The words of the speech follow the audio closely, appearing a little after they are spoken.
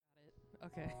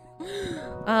Okay.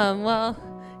 Well,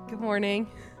 good morning.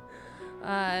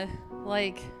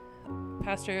 Like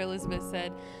Pastor Elizabeth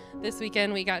said, this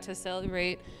weekend we got to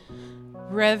celebrate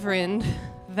Reverend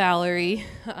Valerie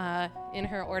in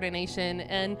her ordination,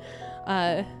 and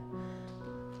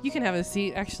you can have a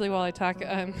seat actually while I talk.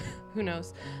 Who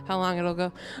knows how long it'll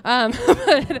go.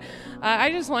 But I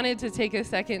just wanted to take a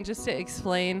second just to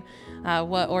explain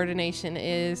what ordination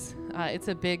is. It's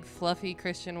a big, fluffy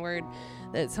Christian word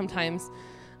that sometimes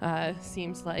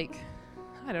seems like,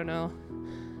 I don't know,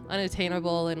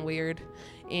 unattainable and weird.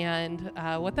 And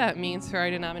what that means for our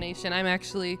denomination, I'm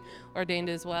actually ordained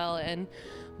as well. And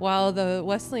while the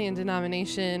Wesleyan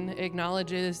denomination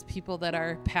acknowledges people that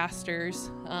are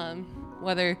pastors, no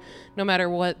matter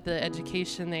what the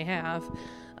education they have,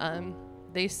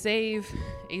 they save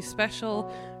a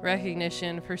special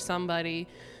recognition for somebody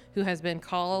who has been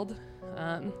called,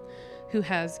 who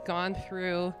has gone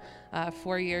through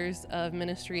 4 years of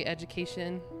ministry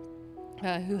education,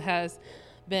 who has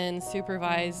been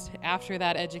supervised after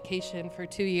that education for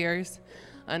 2 years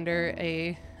under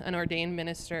an ordained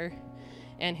minister,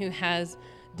 and who has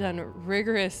done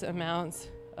rigorous amounts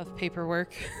of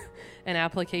paperwork and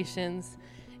applications,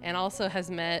 and also has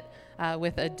met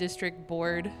with a district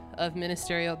board of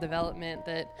ministerial development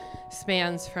that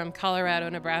spans from Colorado,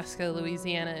 Nebraska,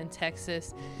 Louisiana, and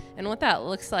Texas. And what that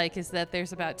looks like is that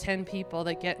there's about 10 people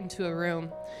that get into a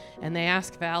room and they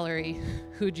ask Valerie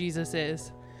who Jesus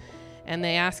is. And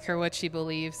they ask her what she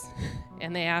believes.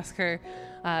 And they ask her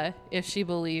if she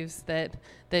believes that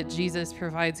Jesus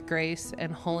provides grace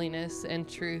and holiness and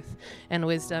truth and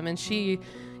wisdom. And she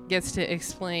gets to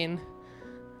explain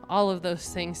all of those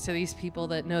things to these people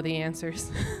that know the answers.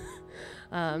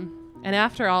 And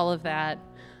after all of that,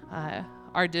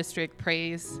 our district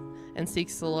prays and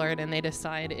seeks the Lord, and they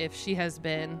decide if she has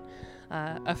been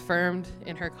affirmed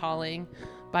in her calling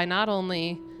by not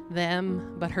only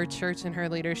them, but her church and her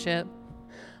leadership.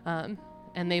 And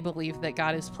they believe that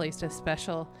God has placed a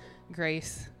special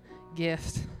grace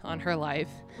gift on her life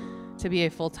to be a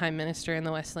full-time minister in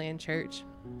the Wesleyan Church.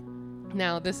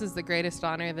 Now, this is the greatest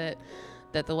honor that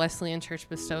the Wesleyan Church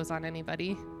bestows on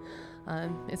anybody.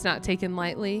 It's not taken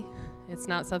lightly. It's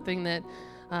not something that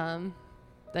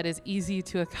is easy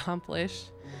to accomplish.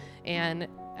 And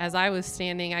as I was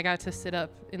standing, I got to sit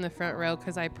up in the front row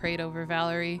because I prayed over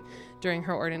Valerie during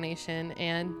her ordination.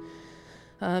 And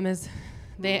as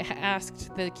they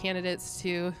asked the candidates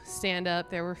to stand up,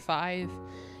 there were 5,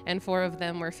 and 4 of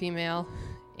them were female.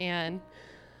 And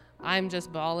I'm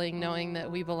just bawling knowing that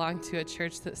we belong to a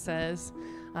church that says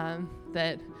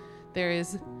that there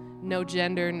is no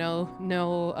gender,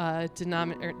 no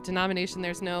denomination.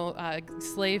 There's no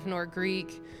slave nor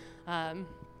Greek.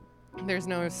 There's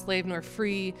no slave nor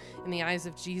free in the eyes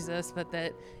of Jesus, but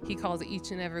that he calls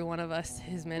each and every one of us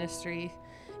his ministry.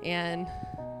 And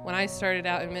when I started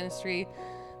out in ministry,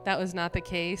 that was not the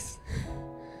case.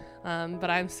 But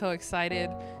I'm so excited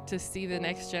to see the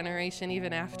next generation,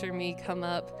 even after me, come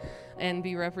up and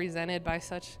be represented by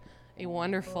such a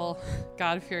wonderful,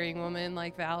 God-fearing woman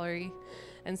like Valerie.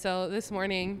 And so this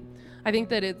morning, I think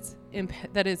that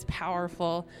it's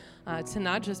powerful to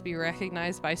not just be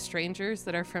recognized by strangers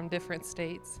that are from different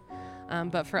states,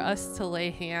 but for us to lay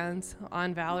hands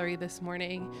on Valerie this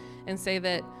morning and say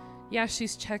that, yeah,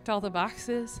 she's checked all the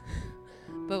boxes,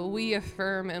 but we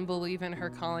affirm and believe in her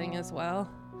calling as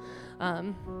well.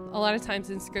 A lot of times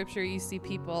in Scripture, you see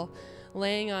people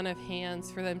laying on of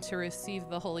hands for them to receive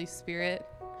the Holy Spirit.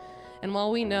 And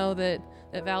while we know that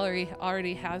Valerie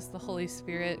already has the Holy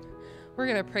Spirit, we're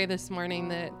going to pray this morning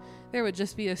that there would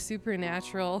just be a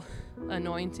supernatural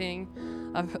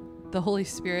anointing of the Holy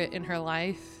Spirit in her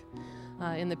life,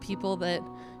 in the people that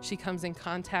she comes in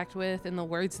contact with, in the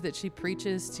words that she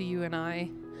preaches to you and I,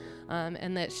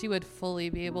 and that she would fully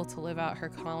be able to live out her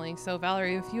calling. So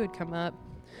Valerie, if you would come up,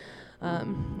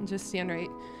 just stand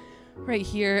right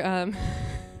here.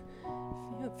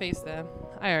 Face them.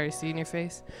 I already see in your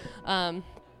face.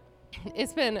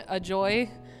 It's been a joy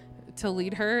to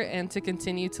lead her and to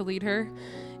continue to lead her.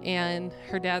 And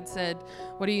her dad said,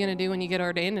 "What are you going to do when you get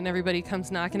ordained?" And everybody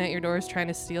comes knocking at your doors trying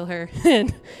to steal her.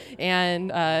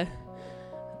 and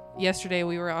yesterday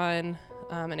we were on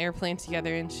an airplane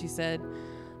together, and she said,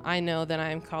 "I know that I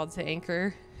am called to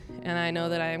Anchor, and I know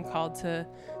that I am called to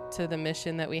the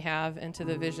mission that we have and to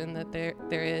the vision that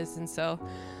there is." And so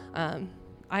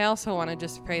I also want to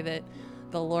just pray that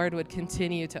the Lord would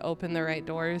continue to open the right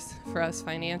doors for us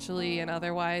financially and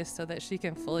otherwise so that she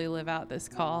can fully live out this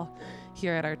call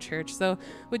here at our church. So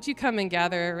would you come and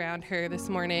gather around her this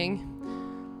morning?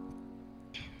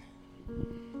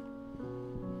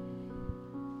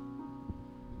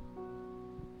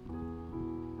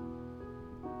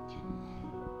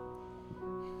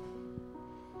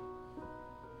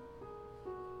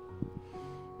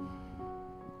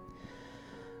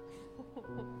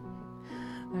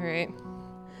 All right.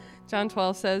 John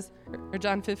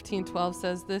 15:12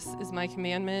 says, "This is my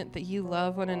commandment, that you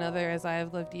love one another as I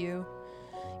have loved you.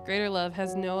 Greater love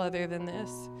has no other than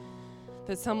this,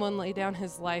 that someone lay down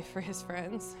his life for his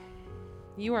friends.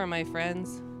 You are my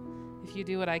friends, if you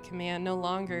do what I command. No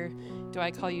longer do I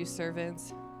call you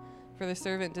servants, for the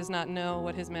servant does not know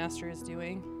what his master is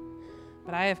doing,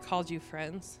 but I have called you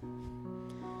friends.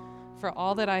 For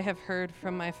all that I have heard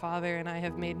from my Father and I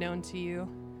have made known to you,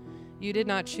 you did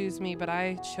not choose me, but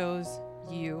I chose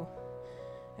you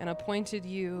and appointed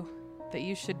you that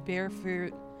you should bear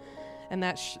fruit, and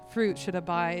that fruit should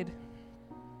abide,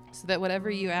 so that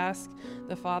whatever you ask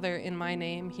the Father in my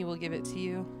name, he will give it to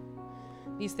you.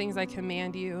 These things I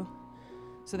command you,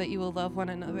 so that you will love one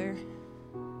another."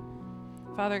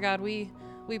 Father God, we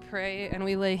pray and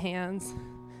we lay hands,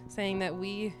 saying that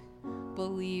we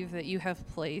believe that you have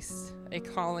placed a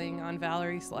calling on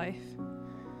Valerie's life.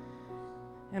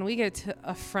 And we get to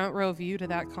a front row view to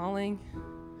that calling.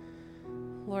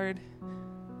 Lord,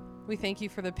 we thank you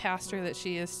for the pastor that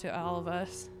she is to all of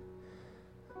us.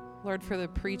 Lord, for the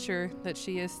preacher that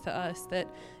she is to us, that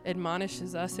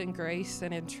admonishes us in grace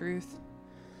and in truth.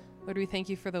 Lord, we thank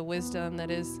you for the wisdom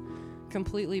that is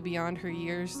completely beyond her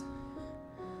years.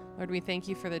 Lord, we thank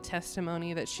you for the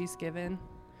testimony that she's given.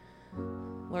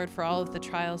 Lord, for all of the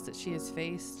trials that she has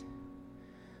faced.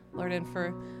 Lord, and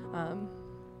for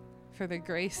the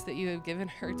grace that you have given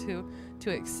her to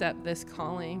accept this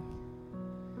calling.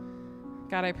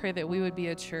 God, I pray that we would be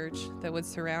a church that would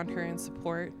surround her in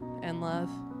support and love,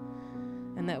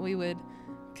 and that we would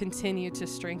continue to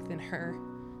strengthen her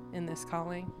in this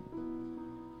calling.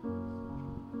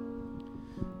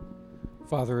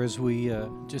 Father, as we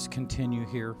just continue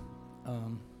here,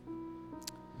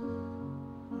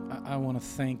 I want to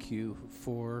thank you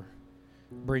for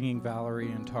bringing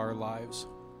Valerie into our lives,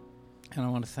 and I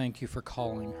want to thank you for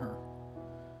calling her.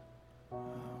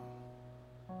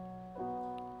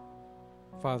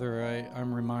 Father,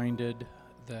 I'm reminded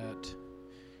that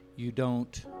you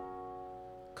don't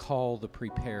call the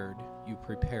prepared, you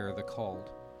prepare the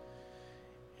called.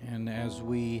 And as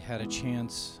we had a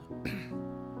chance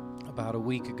about a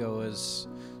week ago, as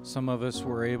some of us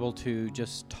were able to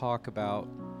just talk about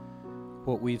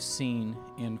what we've seen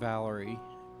in Valerie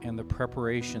and the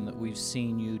preparation that we've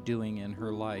seen you doing in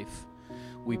her life,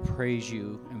 we praise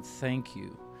you and thank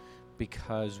you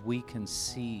because we can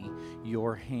see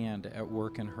your hand at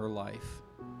work in her life.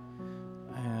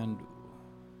 And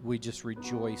we just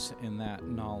rejoice in that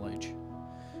knowledge.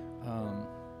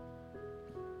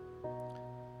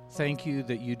 Thank you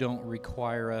that you don't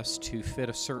require us to fit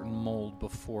a certain mold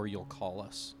before you'll call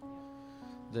us.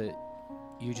 That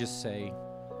you just say,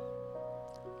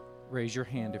 raise your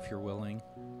hand if you're willing.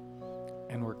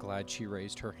 And we're glad she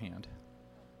raised her hand.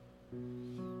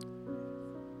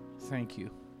 Thank you.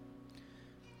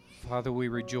 Father, we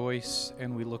rejoice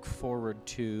and we look forward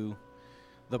to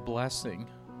the blessing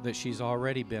that she's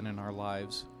already been in our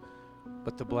lives,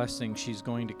 but the blessing she's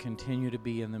going to continue to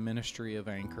be in the ministry of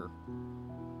Anchor,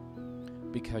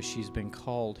 because she's been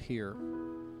called here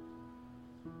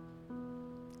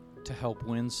to help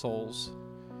win souls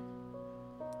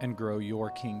and grow your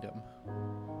kingdom.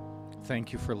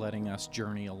 Thank you for letting us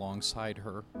journey alongside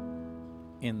her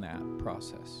in that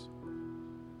process.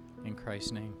 In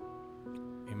Christ's name,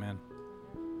 amen.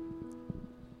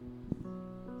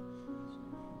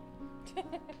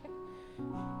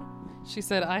 She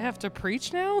said, I have to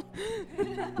preach now? I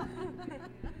am.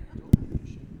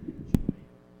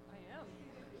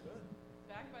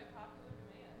 Backed by popular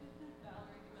demand.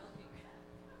 Valerie Melky.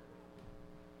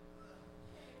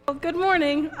 Well, good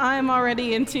morning. I'm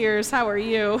already in tears. How are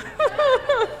you?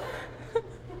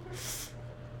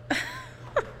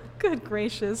 Good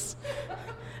gracious.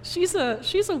 She's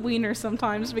a wiener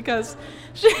sometimes, because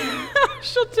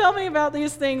she'll tell me about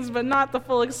these things, but not the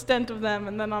full extent of them,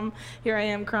 and then here I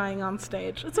am crying on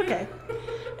stage. It's okay.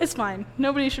 It's fine.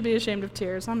 Nobody should be ashamed of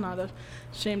tears. I'm not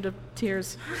ashamed of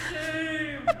tears.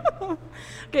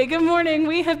 Okay, good morning.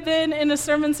 We have been in a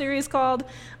sermon series called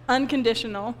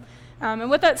Unconditional. And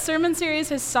what that sermon series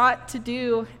has sought to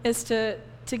do is to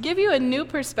give you a new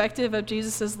perspective of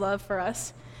Jesus' love for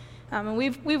us. And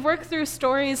we've worked through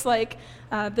stories like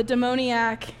the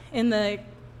demoniac in the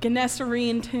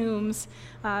Gennesaret tombs,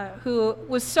 who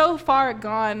was so far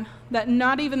gone that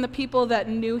not even the people that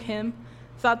knew him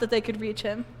thought that they could reach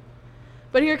him.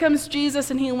 But here comes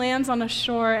Jesus, and he lands on a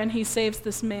shore, and he saves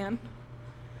this man.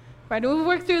 Right? And we've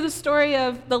worked through the story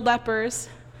of the lepers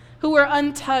who were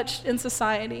untouched in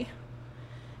society.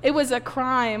 It was a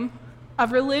crime, a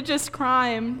religious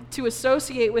crime, to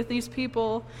associate with these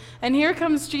people. And here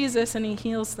comes Jesus, and he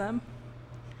heals them.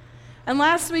 And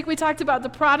last week we talked about the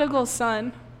prodigal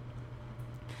son,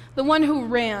 the one who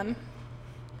ran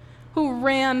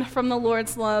from the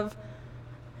Lord's love,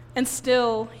 and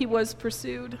still he was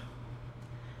pursued.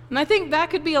 And I think that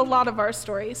could be a lot of our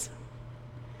stories.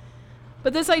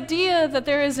 But this idea that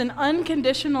there is an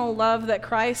unconditional love that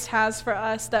Christ has for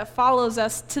us that follows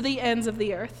us to the ends of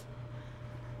the earth,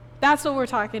 that's what we're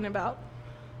talking about.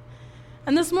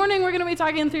 And this morning we're going to be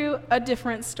talking through a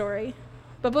different story.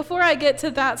 But before I get to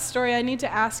that story, I need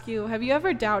to ask you, have you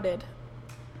ever doubted?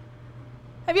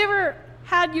 Have you ever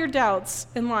had your doubts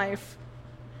in life?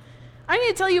 I need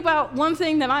to tell you about one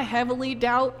thing that I heavily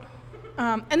doubt,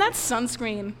 and that's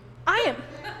sunscreen.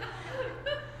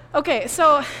 Okay,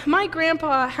 so my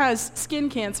grandpa has skin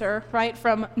cancer, right,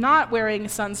 from not wearing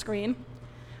sunscreen.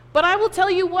 But I will tell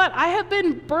you what, I have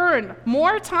been burned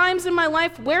more times in my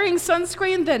life wearing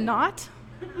sunscreen than not.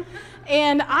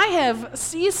 And I have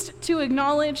ceased to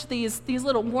acknowledge these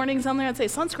little warnings on there that say,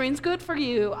 sunscreen's good for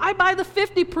you. I buy the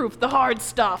 50 proof, the hard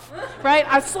stuff, right?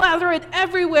 I slather it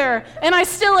everywhere, and I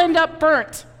still end up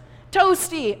burnt,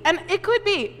 toasty. And it could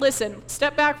be, listen,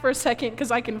 step back for a second,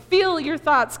 because I can feel your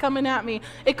thoughts coming at me.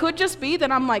 It could just be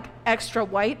that I'm like extra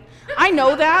white. I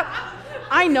know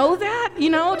that,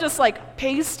 just like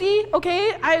pasty,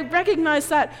 okay? I recognize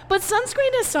that. But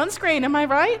sunscreen is sunscreen, am I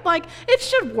right? Like, it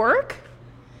should work.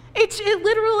 It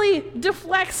literally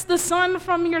deflects the sun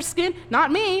from your skin.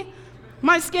 Not me.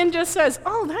 My skin just says,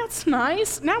 oh, that's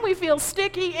nice. Now we feel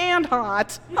sticky and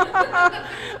hot.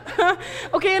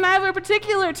 Okay, and I have a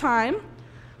particular time,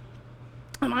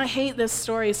 and I hate this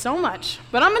story so much,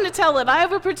 but I'm going to tell it. I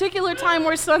have a particular time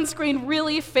where sunscreen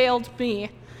really failed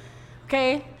me,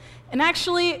 okay? And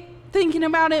actually, thinking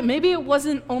about it, maybe it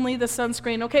wasn't only the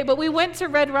sunscreen, okay? But we went to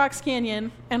Red Rocks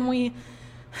Canyon, and we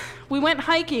went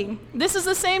hiking. This is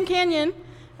the same canyon,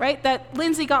 right, that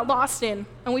Lindsay got lost in.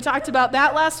 And we talked about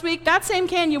that last week. That same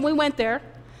canyon, we went there.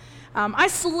 I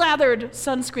slathered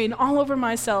sunscreen all over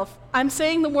myself. I'm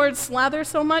saying the word slather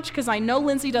so much because I know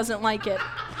Lindsay doesn't like it.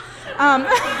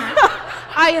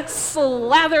 I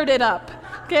slathered it up,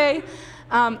 okay?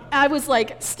 I was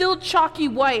like still chalky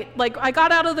white. Like I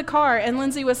got out of the car and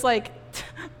Lindsay was like,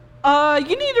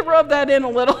 you need to rub that in a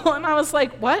little. And I was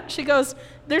like, what? She goes,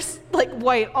 there's like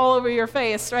white all over your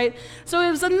face, right? So it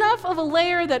was enough of a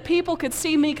layer that people could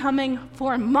see me coming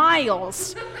for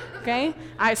miles, okay?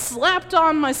 I slapped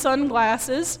on my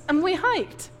sunglasses and we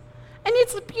hiked. And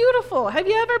it's beautiful. Have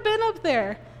you ever been up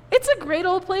there? It's a great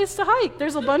old place to hike.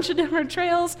 There's a bunch of different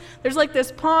trails. There's like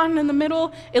this pond in the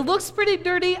middle. It looks pretty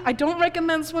dirty. I don't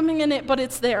recommend swimming in it, but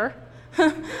it's there.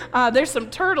 There's some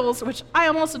turtles, which I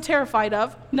am also terrified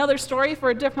of. Another story for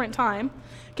a different time.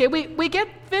 Okay, we get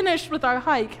finished with our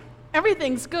hike.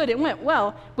 Everything's good. It went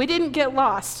well. We didn't get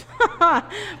lost.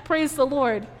 Praise the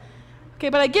Lord. Okay,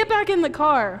 but I get back in the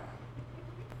car,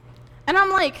 and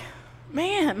I'm like,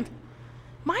 man,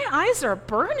 my eyes are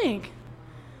burning.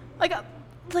 Like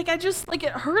it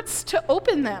hurts to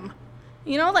open them.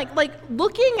 Like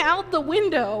looking out the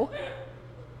window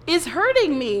is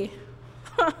hurting me.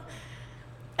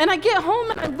 And I get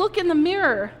home and I look in the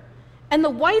mirror, and the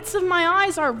whites of my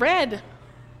eyes are red.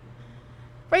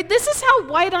 Right? This is how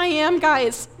white I am,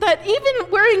 guys, that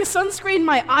even wearing sunscreen,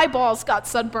 my eyeballs got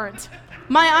sunburnt.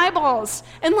 My eyeballs.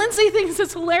 And Lindsay thinks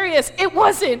it's hilarious. It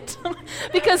wasn't.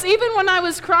 Because even when I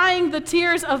was crying the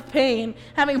tears of pain,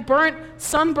 having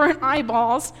sunburnt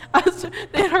eyeballs,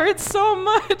 it hurt so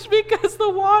much because the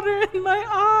water in my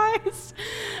eyes.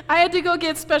 I had to go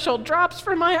get special drops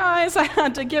for my eyes. I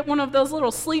had to get one of those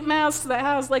little sleep masks that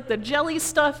has like the jelly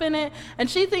stuff in it. And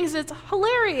she thinks it's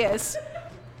hilarious.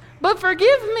 But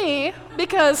forgive me,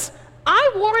 because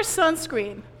I wore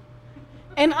sunscreen,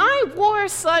 and I wore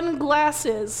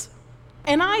sunglasses,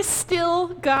 and I still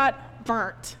got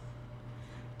burnt.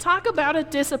 Talk about a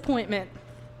disappointment.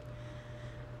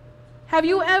 Have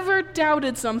you ever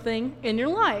doubted something in your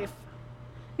life?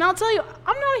 Now, I'll tell you,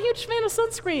 I'm not a huge fan of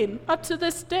sunscreen up to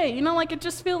this day. I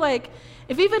just feel like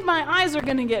if even my eyes are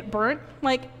going to get burnt,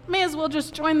 may as well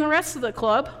just join the rest of the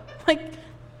club.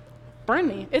 Burn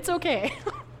me. It's okay.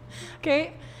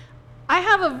 Okay, I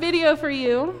have a video for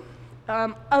you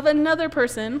of another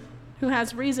person who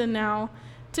has reason now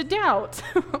to doubt.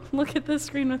 Look at the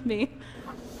screen with me.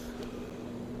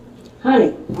 Honey,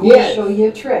 I'm going to show you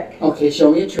a trick. Okay,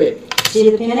 show me a trick. See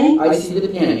the penny? I see the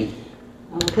penny.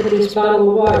 I'm going to put this bottle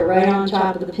of water right on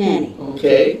top of the penny.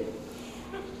 Okay.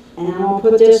 And I'm going to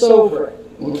put this over it.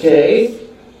 Okay.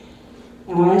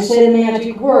 And when I say the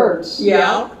magic words,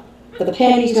 Yeah. the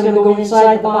penny's going to go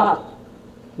inside the bottle.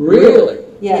 Really?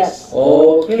 Yes.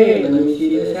 Okay, let me see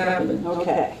this happen.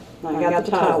 Okay. I got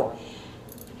the towel.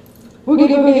 Woogie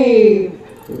boogie.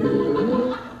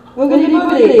 Boogity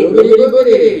boogity. Boogity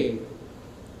boogity.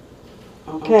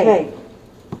 Okay.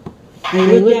 Now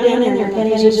you look down in there,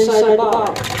 pennies inside the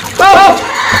bottle.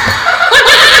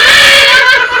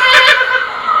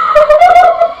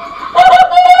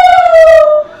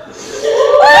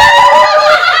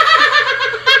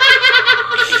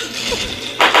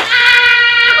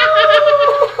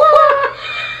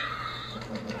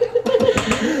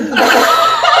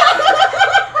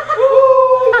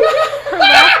 Her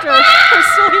laughter. I'm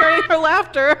still hearing her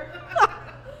laughter.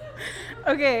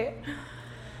 Okay.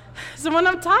 So when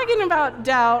I'm talking about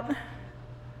doubt,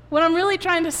 what I'm really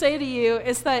trying to say to you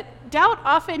is that doubt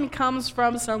often comes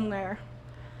from somewhere.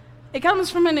 It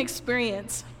comes from an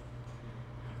experience,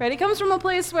 right? It comes from a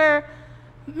place where,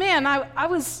 man, I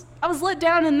was let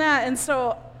down in that, and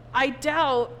so I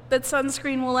doubt that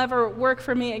sunscreen will ever work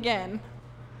for me again.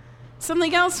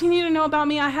 Something else you need to know about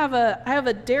me, I have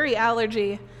a dairy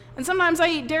allergy, and sometimes I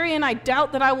eat dairy and I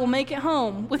doubt that I will make it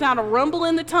home without a rumble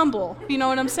in the tumble. You know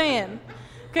what I'm saying?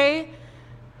 Okay?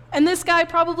 And this guy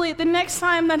probably, the next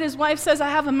time that his wife says, I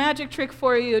have a magic trick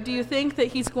for you, do you think that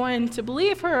he's going to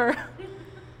believe her?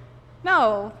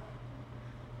 No.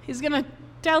 He's going to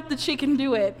doubt that she can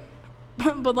do it.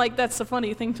 But like, that's a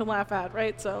funny thing to laugh at,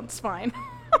 right? So it's fine.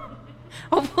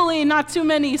 Hopefully not too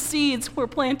many seeds were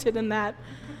planted in that.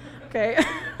 Okay?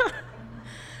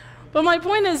 But my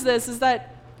point is this, is that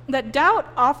doubt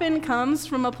often comes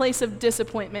from a place of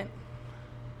disappointment.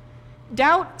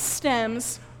 Doubt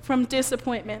stems from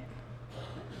disappointment.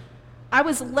 I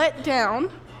was let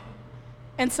down,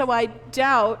 and so I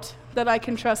doubt that I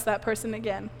can trust that person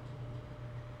again.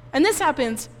 And this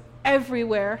happens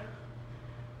everywhere.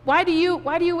 Why do you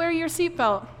wear your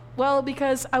seatbelt? Well,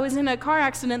 because I was in a car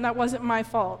accident that wasn't my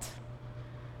fault.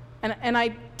 And I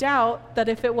doubt that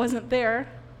if it wasn't there,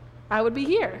 I would be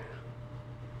here.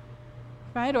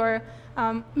 Right? Or,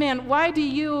 man, why do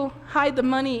you hide the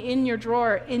money in your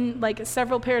drawer in like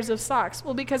several pairs of socks?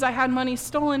 Well, because I had money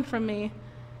stolen from me,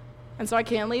 and so I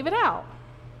can't leave it out.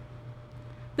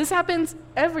 This happens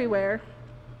everywhere.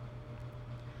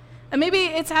 And maybe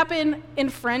it's happened in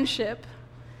friendship,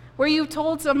 where you've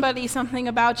told somebody something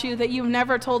about you that you've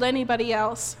never told anybody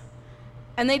else,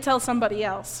 and they tell somebody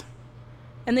else,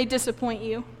 and they disappoint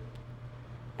you,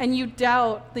 and you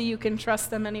doubt that you can trust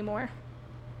them anymore.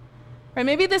 Or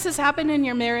maybe this has happened in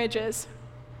your marriages,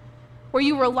 where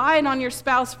you relied on your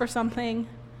spouse for something,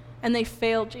 and they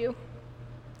failed you,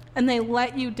 and they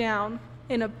let you down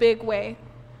in a big way,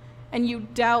 and you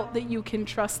doubt that you can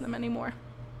trust them anymore.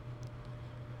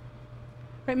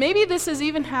 Right? Maybe this has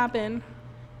even happened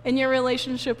in your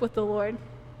relationship with the Lord,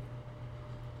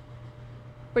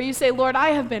 where you say, Lord,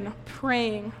 I have been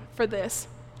praying for this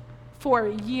for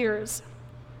years,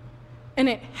 and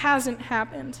it hasn't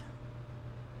happened.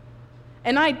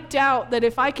 And I doubt that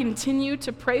if I continue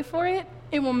to pray for it,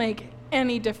 it will make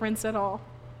any difference at all.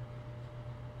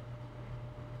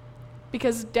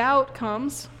 Because doubt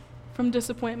comes from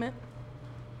disappointment.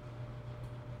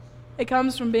 It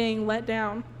comes from being let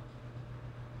down.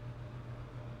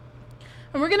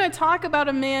 And we're going to talk about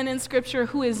a man in Scripture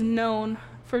who is known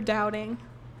for doubting.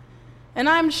 And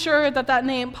I'm sure that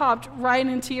name popped right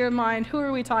into your mind. Who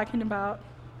are we talking about?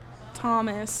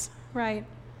 Thomas, right?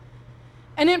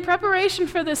 And in preparation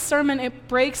for this sermon, it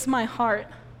breaks my heart.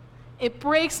 It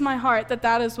breaks my heart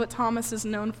that is what Thomas is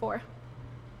known for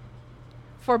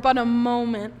but a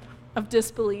moment of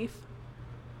disbelief.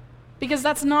 Because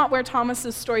that's not where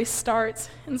Thomas's story starts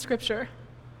in Scripture.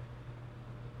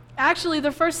 Actually,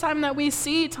 the first time that we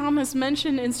see Thomas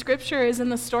mentioned in Scripture is in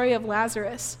the story of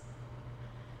Lazarus.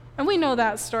 And we know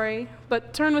that story,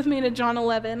 but turn with me to John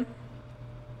 11.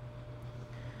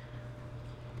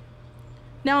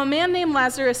 Now, a man named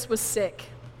Lazarus was sick.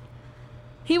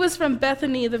 He was from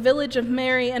Bethany, the village of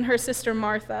Mary and her sister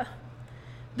Martha.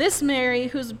 This Mary,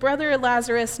 whose brother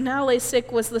Lazarus now lay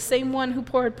sick, was the same one who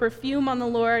poured perfume on the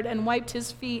Lord and wiped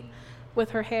his feet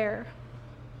with her hair.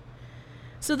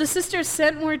 So the sisters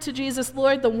sent word to Jesus,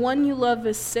 Lord, the one you love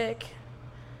is sick.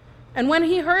 And when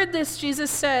he heard this,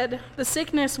 Jesus said, the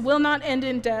sickness will not end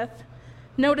in death.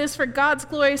 No, it is for God's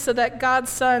glory, so that God's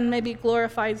Son may be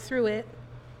glorified through it.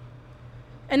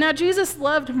 And now Jesus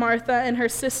loved Martha and her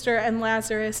sister and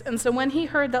Lazarus, and so when he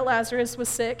heard that Lazarus was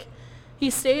sick, he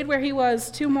stayed where he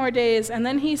was 2 more days, and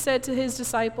then he said to his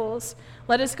disciples,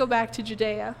 let us go back to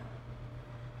Judea.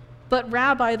 But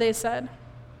Rabbi, they said,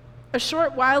 a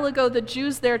short while ago the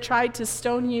Jews there tried to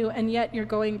stone you, and yet you're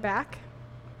going back?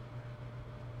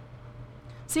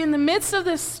 See, in the midst of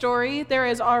this story, there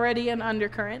is already an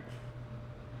undercurrent.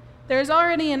 There is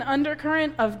already an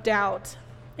undercurrent of doubt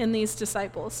in these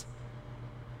disciples,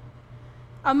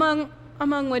 among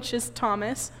which is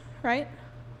Thomas, right?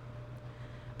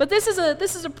 But this is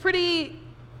a pretty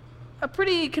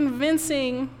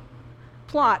convincing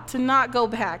plot to not go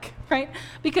back, right?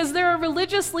 Because there are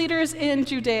religious leaders in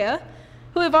Judea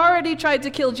who have already tried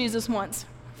to kill Jesus once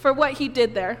for what he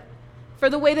did there, for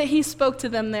the way that he spoke to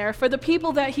them there, for the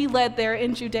people that he led there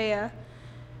in Judea.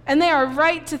 And they are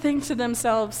right to think to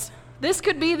themselves, this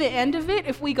could be the end of it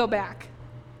if we go back.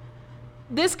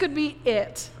 This could be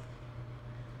it.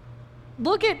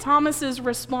 Look at Thomas's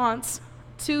response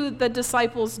to the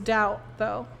disciples' doubt,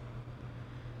 though.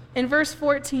 In verse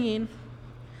 14,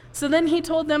 so then he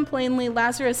told them plainly,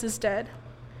 Lazarus is dead.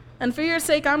 And for your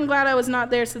sake, I'm glad I was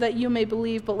not there so that you may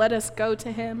believe, but let us go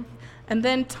to him. And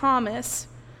then Thomas,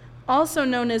 also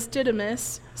known as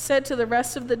Didymus, said to the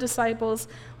rest of the disciples,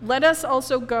 let us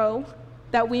also go,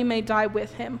 that we may die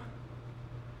with him.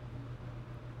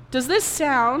 Does this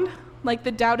sound like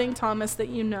the doubting Thomas that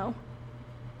you know?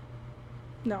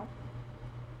 No.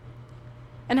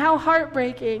 And how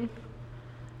heartbreaking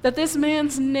that this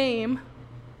man's name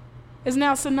is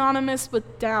now synonymous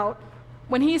with doubt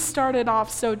when he started off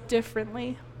so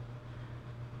differently.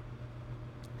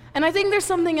 And I think there's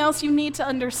something else you need to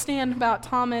understand about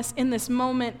Thomas in this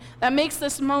moment that makes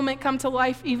this moment come to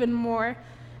life even more.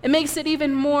 It makes it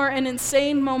even more an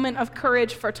insane moment of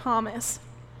courage for Thomas.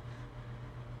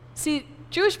 See,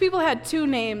 Jewish people had two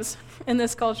names in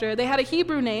this culture. They had a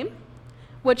Hebrew name,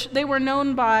 which they were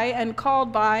known by and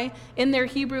called by in their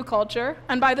Hebrew culture,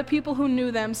 and by the people who knew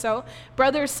them. So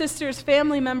brothers, sisters,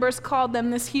 family members called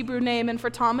them this Hebrew name, and for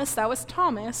Thomas, that was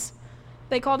Thomas.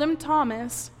 They called him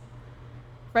Thomas,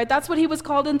 right? That's what he was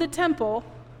called in the temple.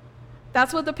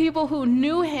 That's what the people who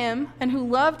knew him and who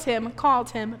loved him called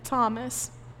him,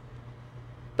 Thomas.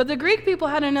 But the Greek people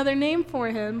had another name for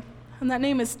him, and that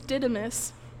name is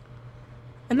Didymus.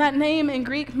 And that name in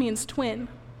Greek means twin.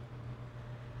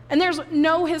 And there's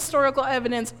no historical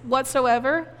evidence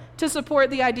whatsoever to support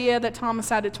the idea that Thomas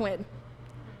had a twin.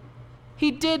 He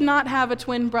did not have a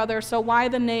twin brother, so why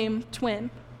the name twin?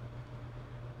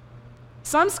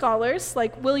 Some scholars,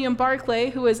 like William Barclay,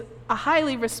 who is a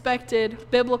highly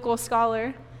respected biblical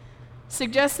scholar,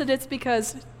 suggest that it's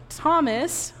because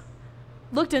Thomas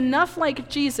looked enough like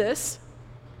Jesus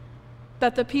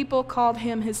that the people called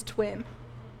him his twin.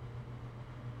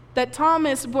 That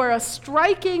Thomas bore a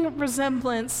striking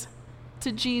resemblance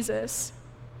to Jesus.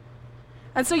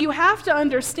 And so you have to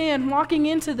understand, walking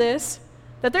into this,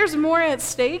 that there's more at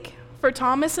stake for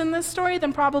Thomas in this story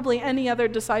than probably any other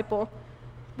disciple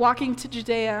walking to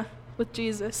Judea with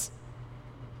Jesus.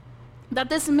 That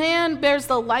this man bears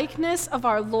the likeness of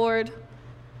our Lord,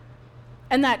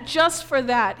 and that just for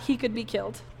that, he could be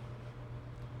killed.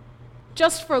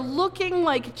 Just for looking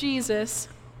like Jesus,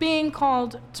 being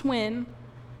called twin,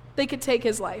 they could take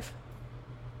his life.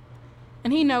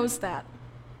 And he knows that.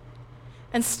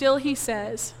 And still he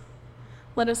says,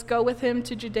 let us go with him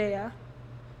to Judea,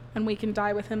 and we can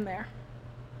die with him there.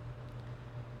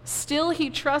 Still he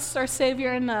trusts our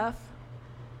Savior enough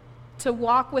to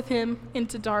walk with him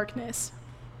into darkness.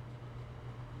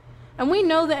 And we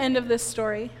know the end of this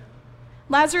story.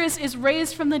 Lazarus is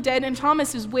raised from the dead, and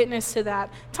Thomas is witness to that.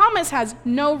 Thomas has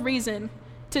no reason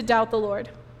to doubt the Lord.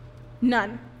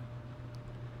 None.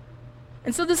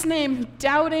 And so this name,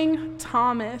 Doubting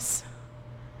Thomas,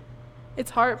 it's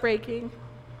heartbreaking.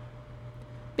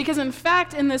 Because in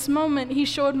fact, in this moment, he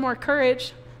showed more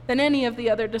courage than any of the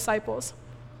other disciples.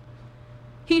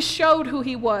 He showed who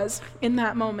he was in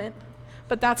that moment,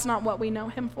 but that's not what we know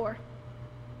him for.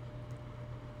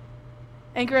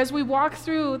 Anchor, as we walk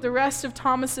through the rest of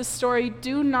Thomas's story,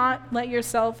 do not let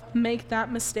yourself make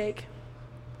that mistake.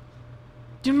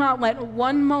 Do not let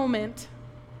one moment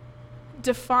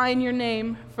define your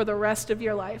name for the rest of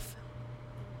your life.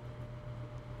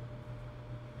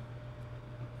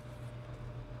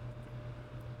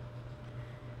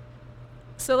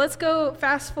 So let's go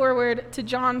fast forward to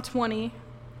John 20.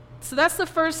 So that's the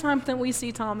first time that we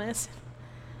see Thomas.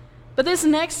 But this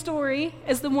next story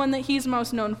is the one that he's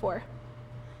most known for.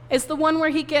 It's the one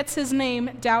where he gets his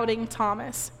name, Doubting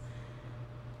Thomas.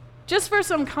 Just for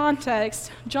some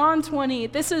context, John 20,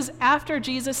 this is after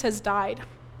Jesus has died.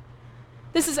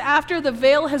 This is after the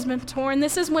veil has been torn.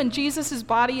 This is when Jesus'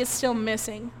 body is still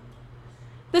missing.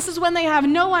 This is when they have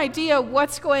no idea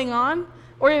what's going on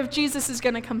or if Jesus is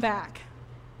going to come back.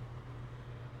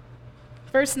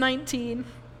 Verse 19,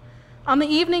 on the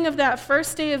evening of that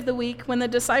first day of the week, when the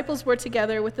disciples were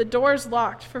together with the doors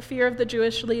locked for fear of the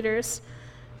Jewish leaders,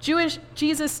 Jesus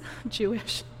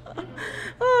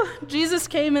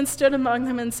came and stood among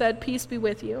them and said, "Peace be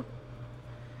with you."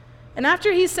 And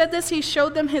after he said this, he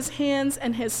showed them his hands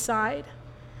and his side.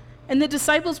 And the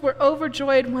disciples were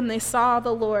overjoyed when they saw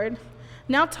the Lord.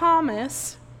 Now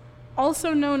Thomas,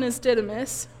 also known as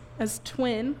Didymus, as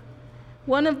twin,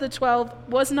 one of the 12,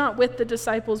 was not with the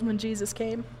disciples when Jesus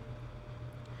came.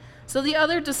 So the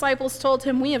other disciples told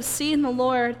him, "We have seen the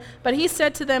Lord." But he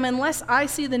said to them, "Unless I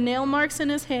see the nail marks in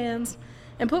his hands,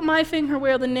 and put my finger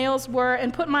where the nails were,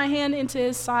 and put my hand into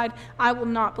his side, I will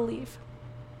not believe."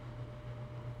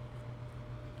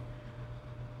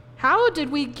 How did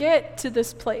we get to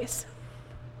this place?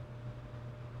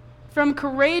 From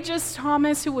courageous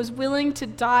Thomas, who was willing to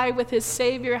die with his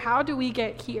Savior, how do we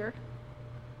get here?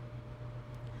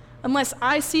 Unless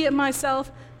I see it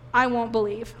myself, I won't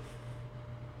believe.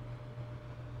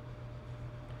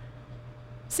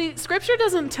 See, Scripture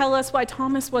doesn't tell us why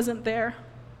Thomas wasn't there.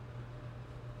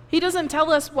 He doesn't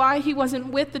tell us why he wasn't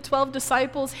with the 12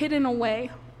 disciples hidden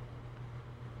away.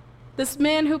 This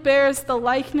man who bears the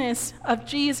likeness of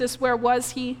Jesus, where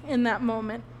was he in that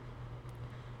moment?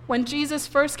 When Jesus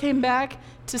first came back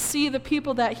to see the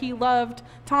people that he loved,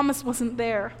 Thomas wasn't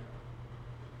there.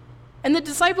 And the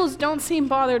disciples don't seem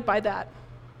bothered by that.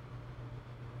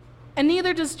 And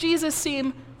neither does Jesus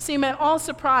seem at all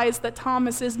surprised that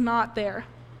Thomas is not there.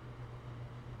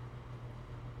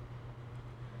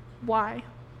 Why?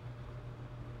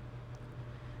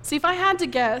 See, if I had to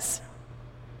guess,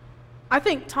 I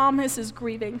think Thomas is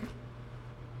grieving.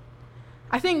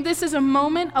 I think this is a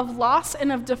moment of loss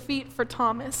and of defeat for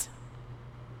Thomas.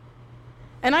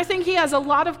 And I think he has a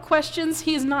lot of questions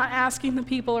he is not asking the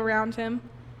people around him,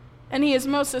 and he is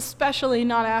most especially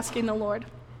not asking the Lord.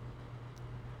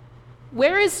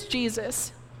 Where is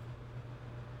Jesus?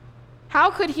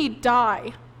 How could he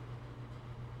die?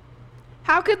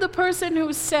 How could the person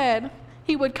who said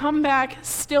he would come back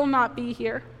still not be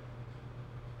here?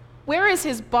 Where is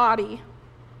his body?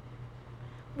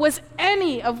 Was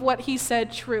any of what he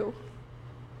said true?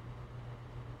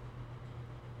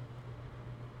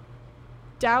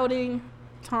 Doubting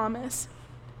Thomas.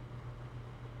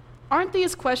 Aren't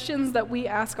these questions that we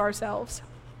ask ourselves?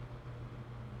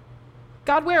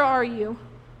 God, where are you?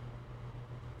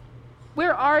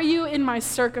 Where are you in my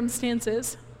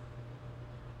circumstances?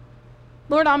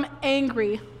 Lord, I'm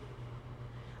angry.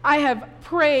 I have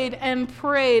prayed, and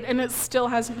it still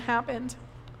hasn't happened.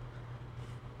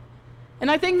 And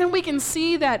I think that we can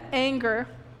see that anger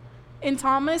in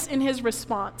Thomas in his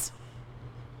response.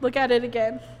 Look at it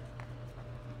again.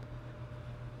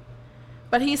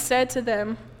 But he said to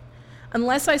them,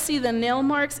 "Unless I see the nail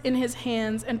marks in his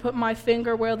hands, and put my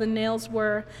finger where the nails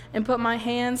were, and put my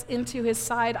hands into his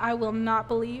side, I will not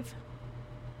believe."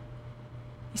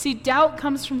 You see, doubt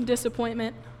comes from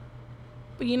disappointment.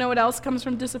 But you know what else comes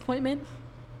from disappointment?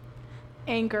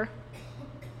 Anger.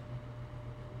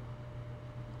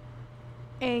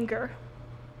 Anger.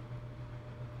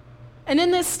 And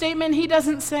in this statement, he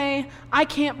doesn't say, "I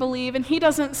can't believe," and he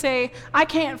doesn't say, "I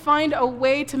can't find a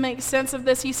way to make sense of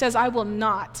this." He says, "I will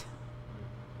not."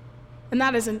 And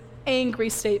that is an angry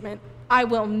statement. I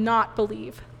will not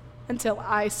believe until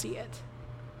I see it.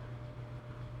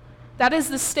 That is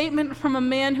the statement from a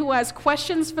man who has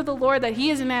questions for the Lord that he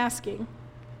isn't asking,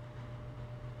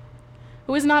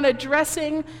 who is not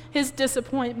addressing his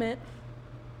disappointment.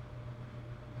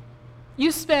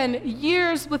 You spend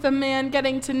years with a man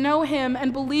getting to know him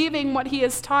and believing what he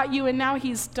has taught you, and now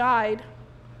he's died.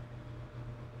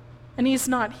 And he's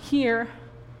not here.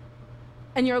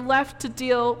 And you're left to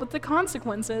deal with the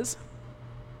consequences.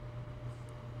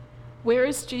 Where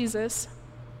is Jesus?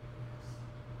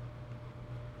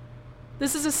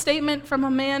 This is a statement from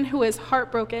a man who is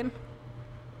heartbroken,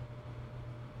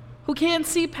 who can't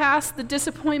see past the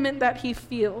disappointment that he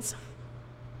feels,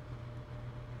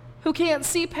 who can't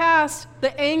see past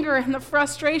the anger and the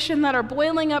frustration that are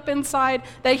boiling up inside,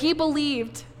 that he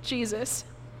believed Jesus.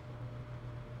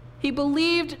 He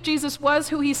believed Jesus was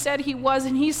who he said he was,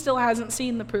 and he still hasn't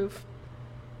seen the proof.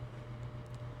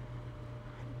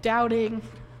 Doubting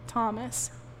Thomas.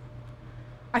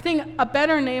 I think a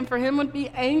better name for him would be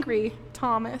angry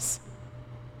Thomas.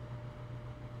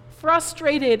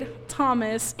 Frustrated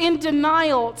Thomas. In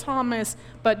denial Thomas,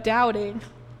 but doubting.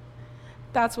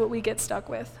 That's what we get stuck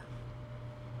with.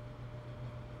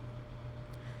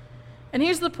 And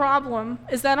here's the problem,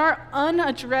 is that our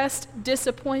unaddressed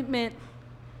disappointment,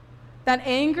 that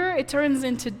anger, it turns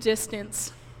into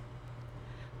distance.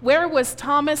 Where was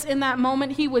Thomas in that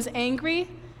moment? He was angry,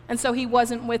 and so he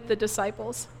wasn't with the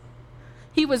disciples.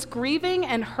 He was grieving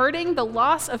and hurting the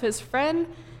loss of his friend,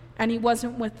 and he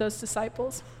wasn't with those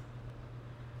disciples.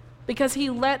 Because he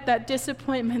let that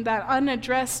disappointment, that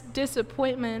unaddressed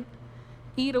disappointment,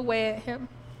 eat away at him.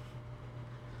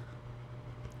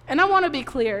 And I want to be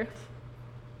clear.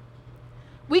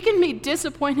 We can be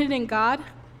disappointed in God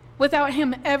without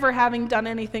him ever having done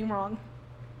anything wrong.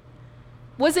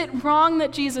 Was it wrong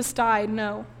that Jesus died?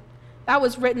 No. That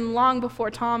was written long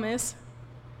before Thomas.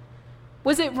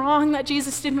 Was it wrong that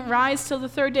Jesus didn't rise till the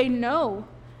third day? No.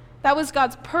 That was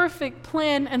God's perfect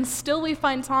plan, and still we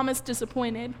find Thomas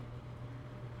disappointed.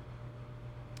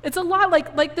 It's a lot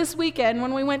like this weekend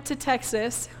when we went to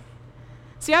Texas.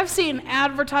 See, I've seen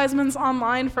advertisements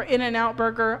online for In-N-Out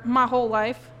Burger my whole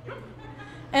life.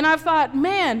 And I've thought,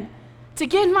 man, to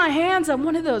get my hands on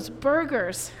one of those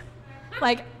burgers,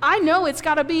 like, I know it's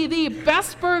got to be the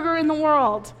best burger in the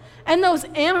world. And those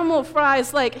animal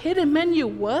fries, like, hidden menu,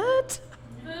 what?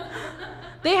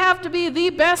 They have to be the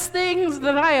best things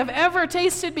that I have ever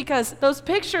tasted because those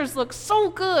pictures look so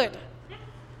good.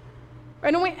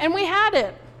 And we had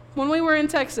it when we were in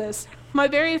Texas. My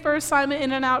very first time at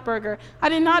In-N-Out Burger. I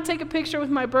did not take a picture with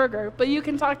my burger, but you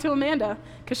can talk to Amanda,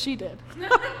 because she did.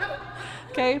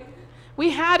 Okay?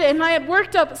 We had it, and I had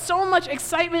worked up so much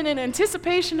excitement and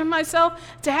anticipation in myself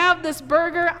to have this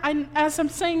burger. As I'm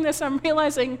saying this, I'm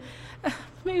realizing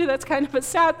maybe that's kind of a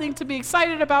sad thing to be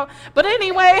excited about. But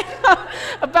anyway,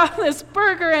 about this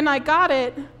burger, and I got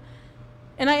it,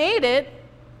 and I ate it,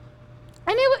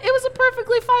 and it was a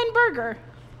perfectly fine burger.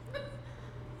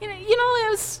 You know,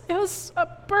 it was a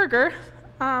burger,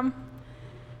 and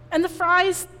the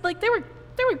fries, like, they were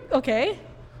okay.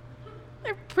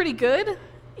 They're pretty good,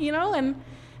 you know, and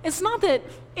it's not that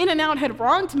In-N-Out had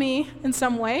wronged me in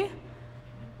some way.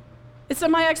 It's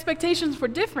that my expectations were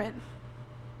different.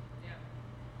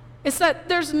 It's that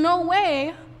there's no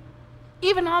way,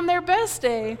 even on their best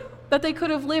day, that they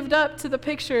could have lived up to the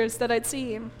pictures that I'd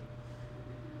seen.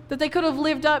 That they could have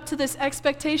lived up to this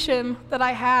expectation that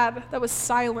I had that was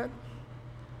silent.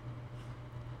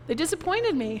 They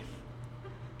disappointed me.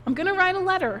 I'm going to write a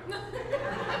letter.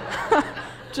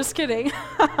 Just kidding.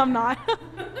 I'm not.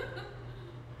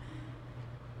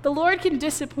 The Lord can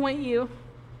disappoint you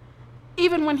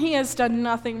even when He has done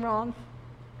nothing wrong.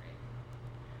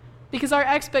 Because our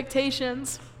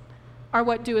expectations are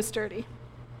what do us dirty.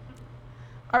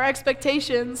 Our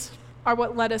expectations are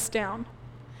what let us down.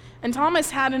 And Thomas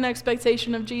had an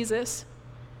expectation of Jesus,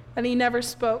 and he never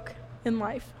spoke in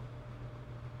life.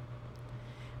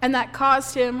 And that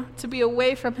caused him to be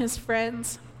away from his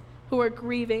friends who were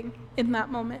grieving in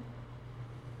that moment.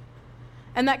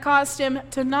 And that caused him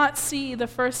to not see the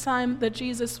first time that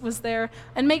Jesus was there.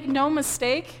 And make no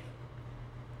mistake,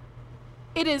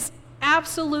 it is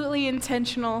absolutely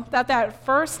intentional that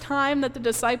first time that the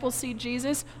disciples see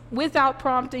Jesus, without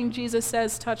prompting, Jesus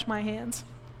says, "Touch my hands."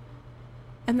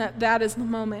 And that is the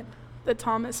moment that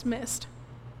Thomas missed.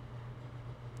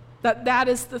 That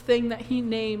is the thing that he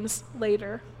names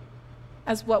later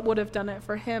as what would have done it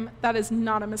for him. That is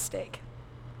not a mistake.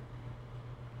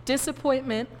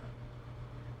 Disappointment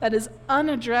that is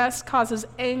unaddressed causes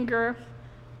anger,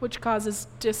 which causes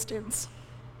distance.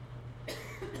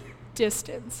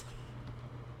 Distance.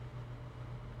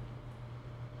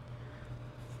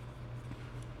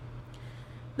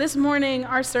 This morning,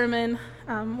 our sermon,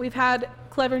 we've had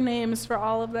clever names for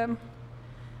all of them.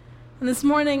 And this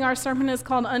morning, our sermon is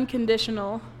called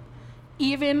Unconditional,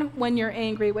 even when you're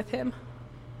angry with Him.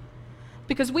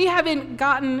 Because we haven't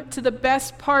gotten to the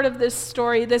best part of this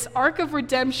story, this arc of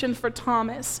redemption for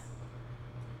Thomas.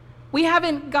 We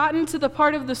haven't gotten to the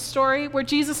part of the story where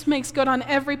Jesus makes good on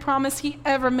every promise He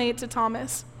ever made to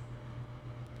Thomas.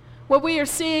 What we are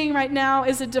seeing right now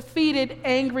is a defeated,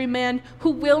 angry man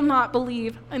who will not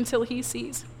believe until he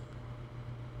sees.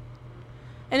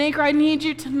 And Anchor, I need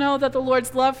you to know that the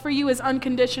Lord's love for you is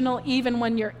unconditional even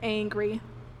when you're angry.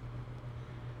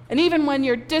 And even when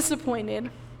you're disappointed.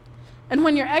 And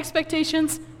when your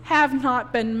expectations have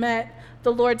not been met,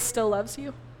 the Lord still loves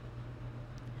you.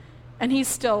 And He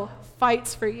still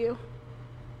fights for you.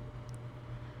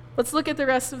 Let's look at the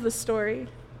rest of the story.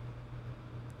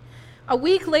 A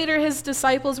week later, His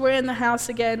disciples were in the house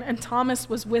again, and Thomas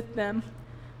was with them.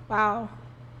 Wow,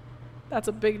 that's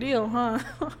a big deal, huh?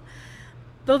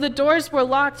 Though the doors were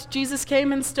locked, Jesus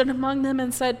came and stood among them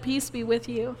and said, "Peace be with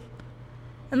you."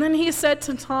 And then He said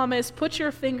to Thomas, "Put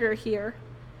your finger here.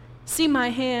 See my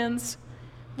hands.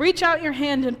 Reach out your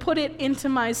hand and put it into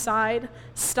my side.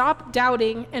 Stop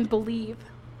doubting and believe."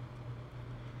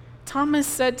 Thomas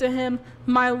said to Him,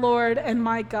 "My Lord and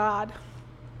my God."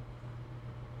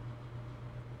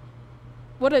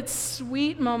 What a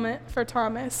sweet moment for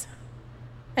Thomas,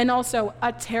 and also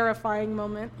a terrifying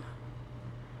moment.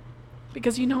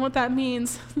 Because you know what that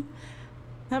means?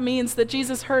 That means that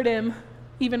Jesus heard him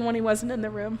even when He wasn't in the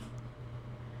room.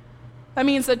 That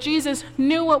means that Jesus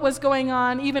knew what was going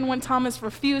on even when Thomas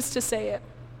refused to say it.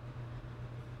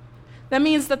 That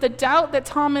means that the doubt that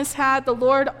Thomas had, the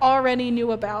Lord already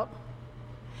knew about.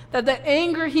 that the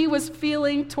anger he was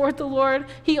feeling toward the Lord,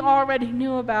 he already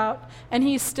knew about, and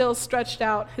he still stretched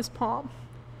out his palm.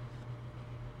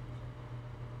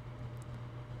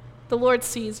 The Lord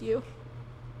sees you,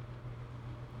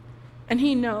 and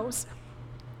he knows.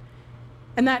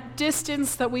 And that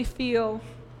distance that we feel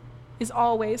is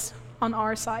always on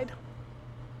our side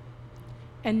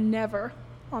and never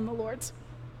on the Lord's.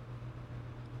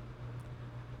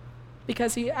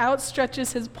 Because he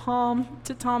outstretches his palm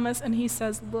to Thomas and he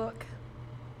says, look.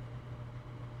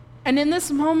 And in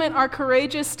this moment, our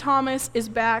courageous Thomas is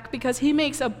back because he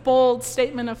makes a bold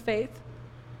statement of faith.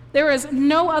 There is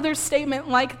no other statement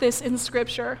like this in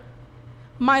Scripture.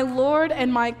 My Lord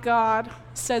and my God,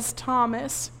 says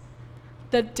Thomas,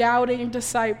 the doubting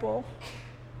disciple.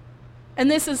 And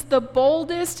this is the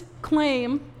boldest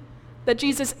claim that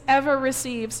Jesus ever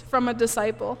receives from a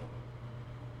disciple.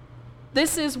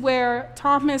 This is where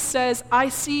Thomas says, I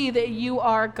see that you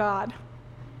are God.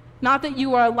 Not that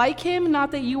you are like him,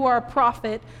 not that you are a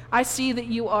prophet. I see that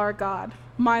you are God,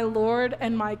 my Lord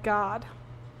and my God.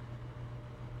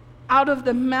 Out of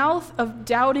the mouth of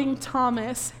doubting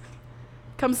Thomas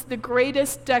comes the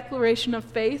greatest declaration of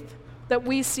faith that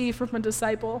we see from a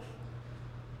disciple.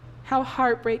 How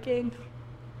heartbreaking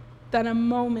that a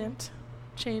moment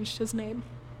changed his name.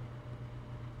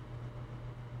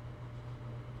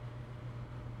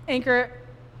 Anchor,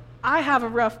 I have a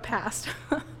rough past.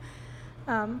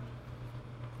 And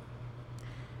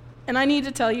I need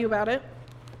to tell you about it.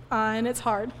 And it's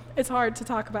hard. It's hard to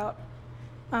talk about.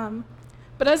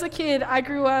 But as a kid, I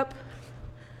grew up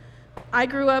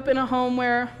in a home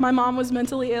where my mom was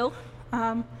mentally ill.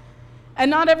 And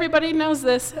not everybody knows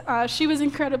this. She was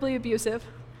incredibly abusive.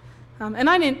 And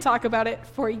I didn't talk about it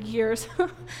for years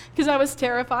because I was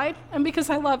terrified and because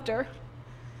I loved her.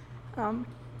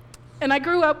 And I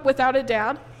grew up without a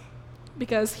dad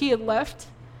because he had left.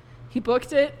 He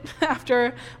booked it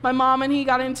after my mom and he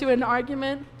got into an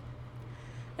argument.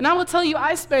 And I will tell you,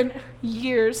 I spent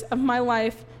years of my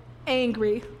life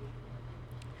angry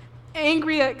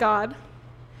at God.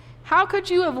 How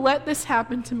could you have let this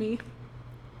happen to me?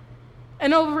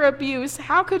 And over abuse,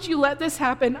 how could you let this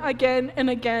happen again and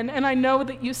again? And I know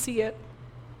that you see it.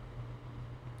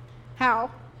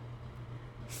 How?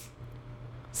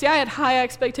 See, I had high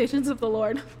expectations of the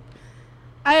Lord.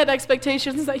 I had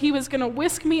expectations that he was going to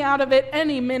whisk me out of it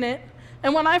any minute.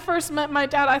 And when I first met my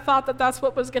dad, I thought that that's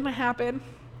what was going to happen.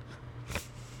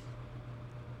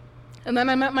 And then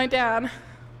I met my dad,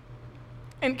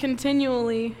 and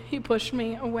continually he pushed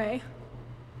me away.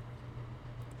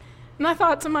 And I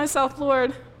thought to myself,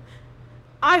 Lord,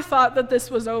 I thought that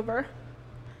this was over.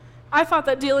 I thought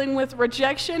that dealing with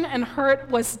rejection and hurt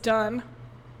was done.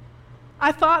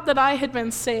 I thought that I had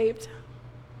been saved.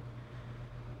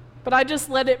 But I just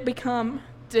let it become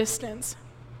distance,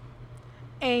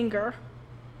 anger.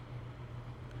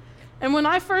 And when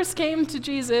I first came to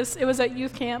Jesus, it was at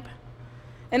youth camp.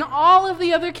 And all of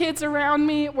the other kids around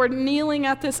me were kneeling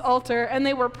at this altar, and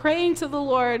they were praying to the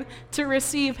Lord to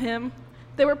receive him.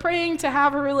 They were praying to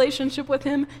have a relationship with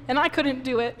him, and I couldn't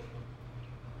do it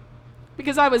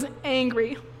because I was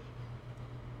angry.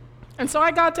 And so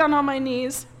I got down on my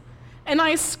knees, and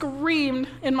I screamed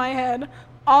in my head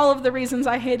all of the reasons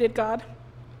I hated God,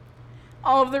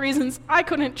 all of the reasons I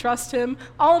couldn't trust him,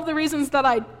 all of the reasons that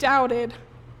I doubted,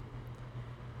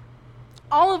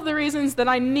 all of the reasons that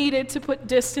I needed to put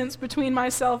distance between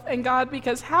myself and God,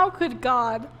 because how could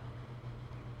God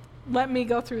let me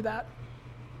go through that?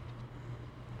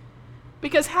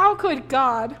 Because how could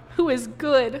God, who is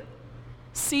good,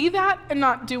 see that and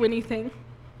not do anything?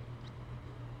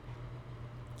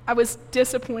 I was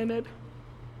disappointed.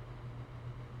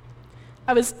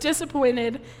 I was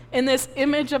disappointed in this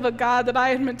image of a God that I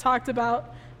had been talked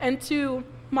about and to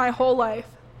my whole life.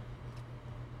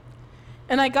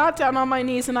 And I got down on my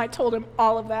knees and I told him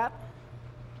all of that.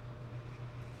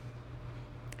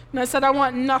 And I said, I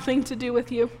want nothing to do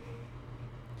with you.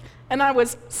 And I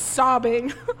was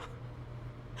sobbing.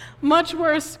 Much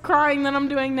worse crying than I'm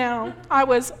doing now. I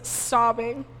was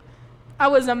sobbing. I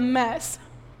was a mess.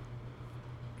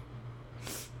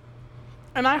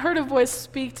 And I heard a voice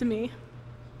speak to me.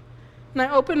 And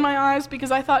I opened my eyes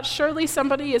because I thought surely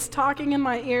somebody is talking in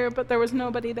my ear, but there was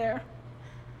nobody there.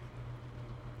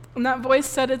 And that voice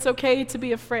said it's okay to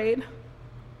be afraid.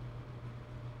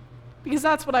 Because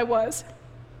that's what I was.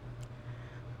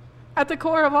 At the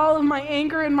core of all of my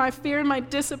anger and my fear and my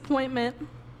disappointment,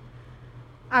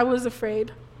 I was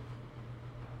afraid.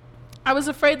 I was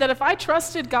afraid that if I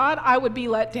trusted God, I would be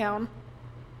let down.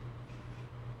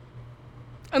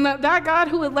 And that God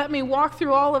who would let me walk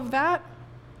through all of that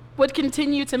would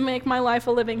continue to make my life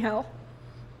a living hell.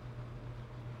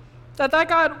 That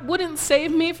God wouldn't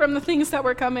save me from the things that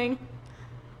were coming.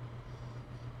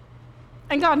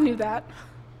 And God knew that.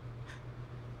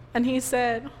 And he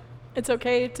said, it's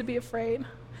okay to be afraid.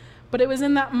 But it was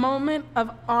in that moment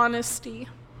of honesty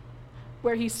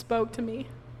where he spoke to me.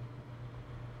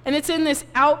 And it's in this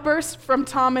outburst from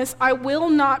Thomas, I will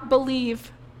not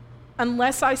believe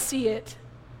unless I see it,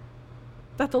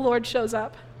 that the Lord shows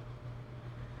up.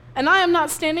 And I am not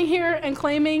standing here and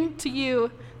claiming to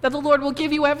you that the Lord will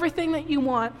give you everything that you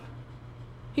want.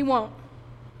 He won't.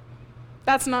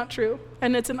 That's not true,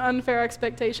 and it's an unfair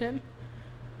expectation.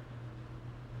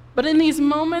 But in these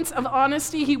moments of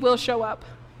honesty, he will show up.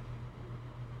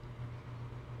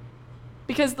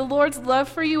 Because the Lord's love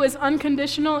for you is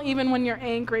unconditional even when you're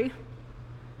angry.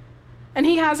 And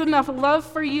he has enough love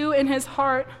for you in his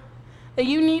heart that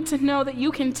you need to know that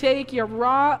you can take your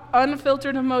raw,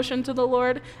 unfiltered emotion to the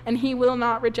Lord and he will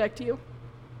not reject you.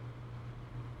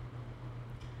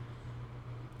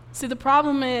 See, the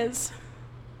problem is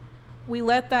we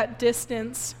let that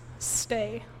distance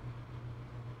stay.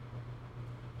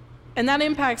 And that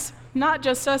impacts not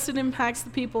just us, it impacts the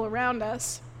people around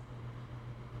us.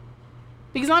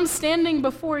 Because I'm standing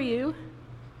before you,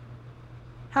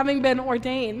 having been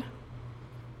ordained.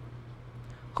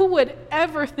 Who would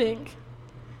ever think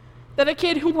that a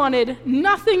kid who wanted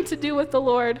nothing to do with the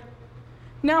Lord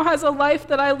now has a life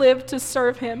that I live to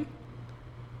serve him?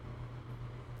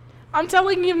 I'm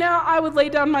telling you now, I would lay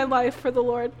down my life for the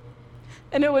Lord,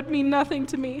 and it would mean nothing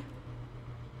to me.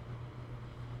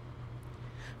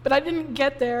 But I didn't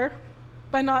get there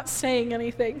by not saying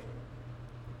anything.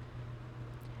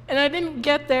 And I didn't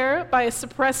get there by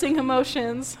suppressing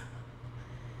emotions.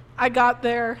 I got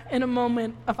there in a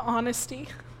moment of honesty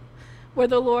where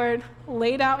the Lord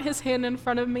laid out his hand in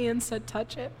front of me and said,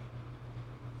 touch it.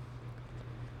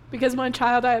 Because my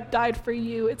child, I have died for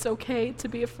you. It's okay to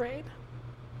be afraid.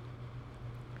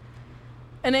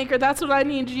 And Anchor, that's what I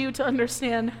need you to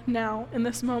understand now in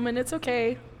this moment. It's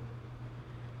okay.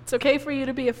 It's okay for you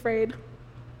to be afraid.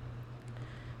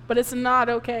 But it's not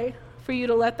okay for you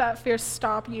to let that fear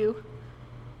stop you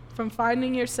from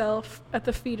finding yourself at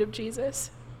the feet of Jesus.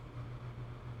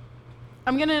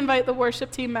 I'm going to invite the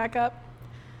worship team back up.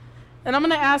 And I'm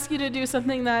going to ask you to do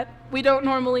something that we don't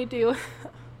normally do.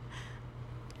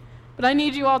 But I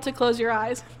need you all to close your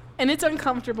eyes. And it's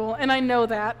uncomfortable, and I know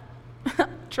that.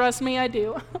 Trust me, I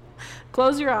do.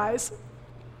 Close your eyes.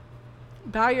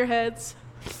 Bow your heads.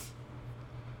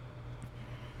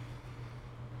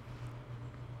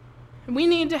 We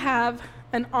need to have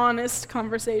an honest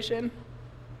conversation.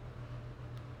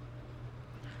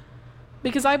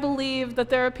 Because I believe that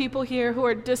there are people here who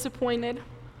are disappointed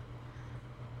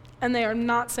and they are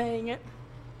not saying it.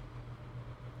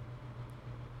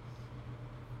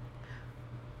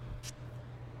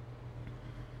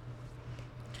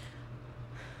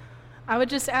 I would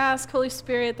just ask, Holy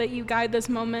Spirit, that you guide this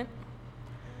moment,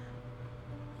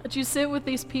 that you sit with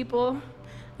these people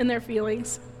in their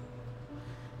feelings.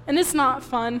 And it's not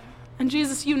fun. And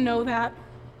Jesus, you know that.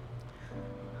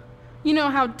 You know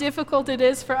how difficult it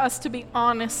is for us to be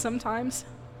honest sometimes.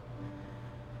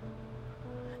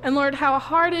 And Lord, how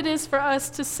hard it is for us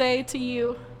to say to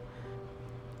you,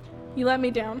 you let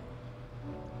me down.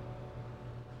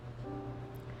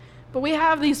 But we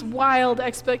have these wild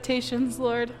expectations,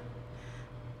 Lord.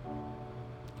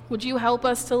 Would you help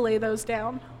us to lay those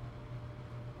down?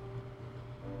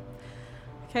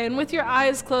 Okay, and with your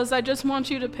eyes closed, I just want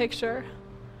you to picture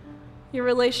your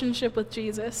relationship with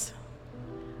Jesus.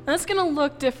 And that's going to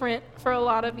look different for a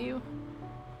lot of you.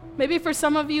 Maybe for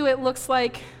some of you, it looks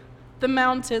like the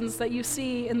mountains that you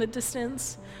see in the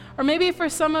distance. Or maybe for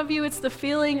some of you, it's the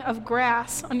feeling of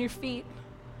grass on your feet.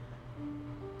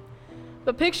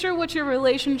 But picture what your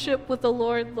relationship with the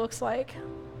Lord looks like.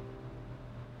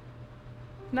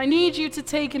 And I need you to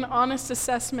take an honest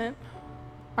assessment.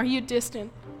 Are you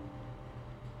distant?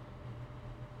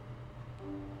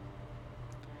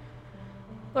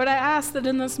 Lord, I ask that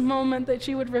in this moment that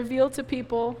you would reveal to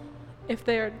people if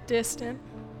they are distant.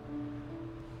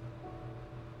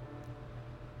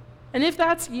 And if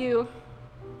that's you,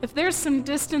 if there's some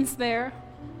distance there,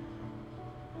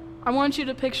 I want you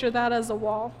to picture that as a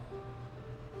wall.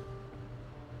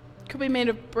 Could be made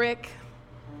of brick,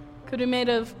 could be made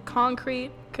of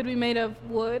concrete, could be made of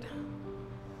wood.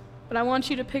 But I want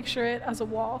you to picture it as a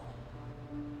wall.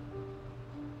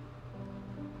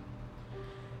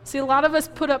 See, a lot of us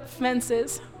put up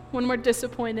fences when we're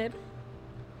disappointed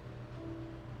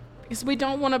because we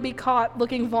don't want to be caught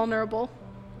looking vulnerable.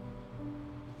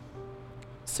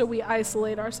 So we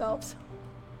isolate ourselves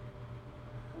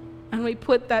and we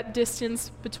put that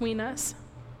distance between us.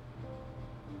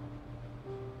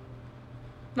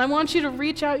 And I want you to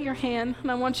reach out your hand,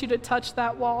 and I want you to touch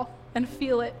that wall and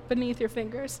feel it beneath your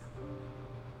fingers.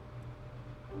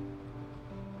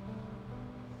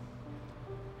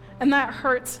 And that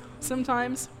hurts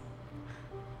sometimes,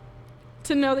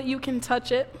 to know that you can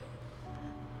touch it,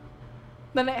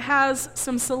 that it has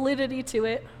some solidity to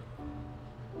it,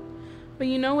 but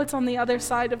you know it's on the other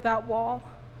side of that wall.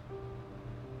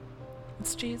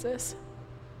 It's Jesus.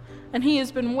 And he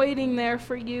has been waiting there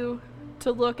for you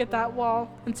to look at that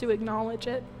wall and to acknowledge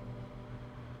it.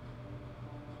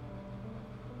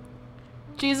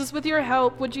 Jesus, with your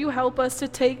help, would you help us to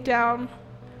take down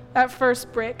that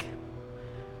first brick,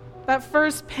 that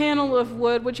first panel of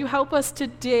wood? Would you help us to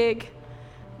dig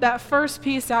that first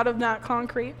piece out of that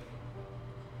concrete?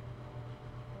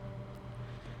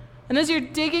 And as you're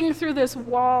digging through this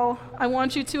wall, I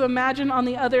want you to imagine on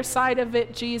the other side of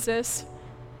it, Jesus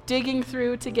digging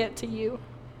through to get to you.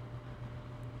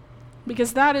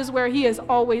 Because that is where he has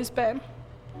always been,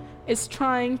 is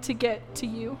trying to get to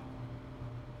you.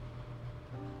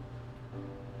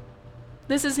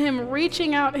 This is him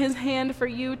reaching out his hand for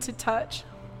you to touch.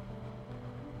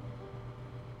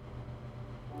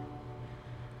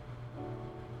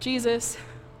 Jesus,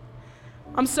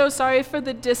 I'm so sorry for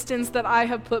the distance that I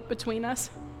have put between us.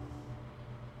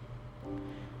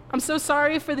 I'm so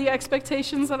sorry for the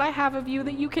expectations that I have of you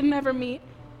that you can never meet.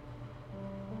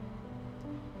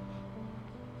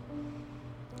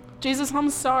 Jesus, I'm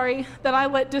sorry that I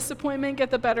let disappointment get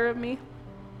the better of me.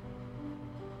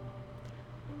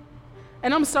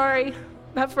 And I'm sorry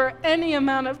that for any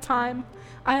amount of time,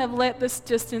 I have let this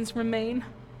distance remain.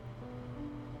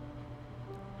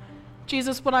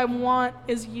 Jesus, what I want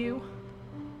is you.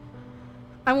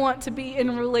 I want to be in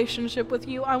a relationship with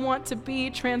you. I want to be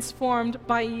transformed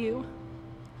by you.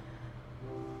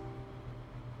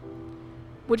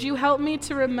 Would you help me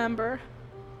to remember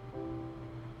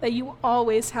that you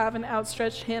always have an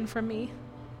outstretched hand for me?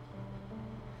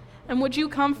 And would you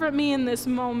comfort me in this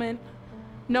moment,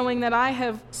 knowing that I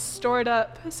have stored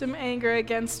up some anger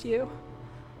against you?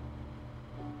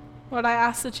 Lord, I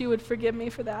ask that you would forgive me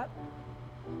for that.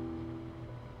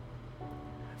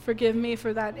 Forgive me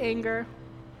for that anger,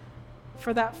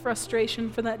 for that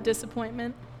frustration, for that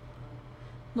disappointment.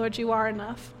 Lord, you are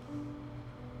enough.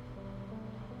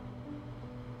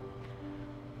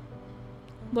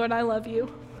 Lord, I love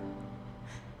you.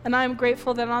 And I am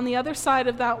grateful that on the other side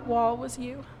of that wall was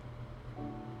you.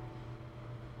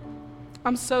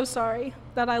 I'm so sorry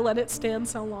that I let it stand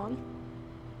so long.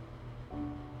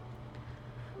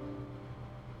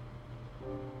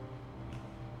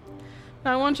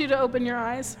 Now I want you to open your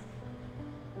eyes.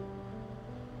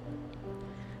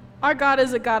 Our God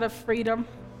is a God of freedom.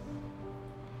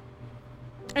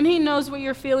 And he knows what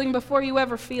you're feeling before you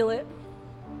ever feel it.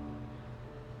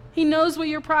 He knows what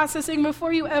you're processing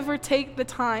before you ever take the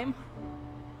time.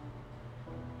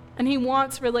 And he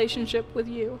wants relationship with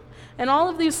you. And all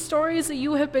of these stories that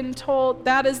you have been told,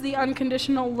 that is the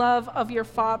unconditional love of your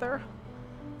Father.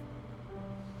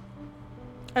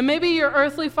 And maybe your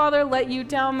earthly father let you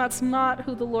down. That's not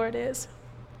who the Lord is.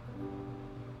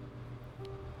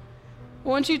 I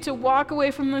want you to walk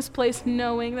away from this place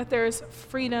knowing that there is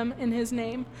freedom in his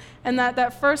name. And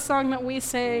that first song that we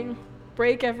sang,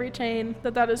 Break Every Chain,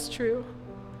 that is true.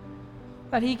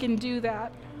 That he can do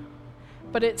that.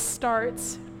 But it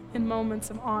starts in moments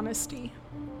of honesty.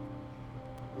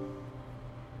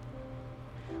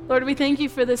 Lord, we thank you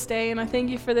for this day, and I thank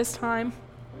you for this time.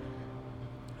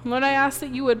 Lord, I ask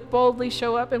that you would boldly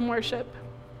show up and worship.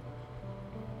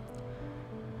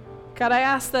 God, I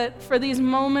ask that for these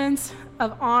moments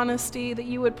of honesty, that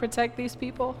you would protect these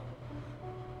people,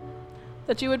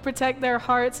 that you would protect their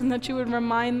hearts, and that you would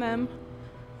remind them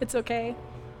it's okay,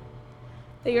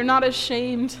 that you're not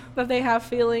ashamed that they have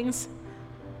feelings,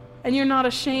 and you're not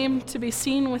ashamed to be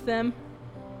seen with them.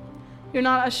 You're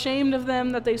not ashamed of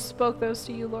them that they spoke those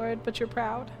to you, Lord, but you're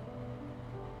proud.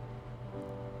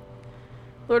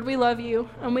 Lord, we love you,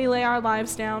 and we lay our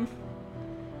lives down,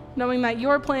 knowing that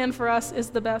your plan for us is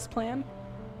the best plan.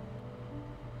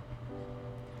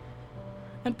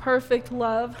 And perfect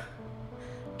love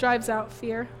drives out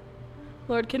fear.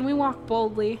 Lord, can we walk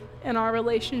boldly in our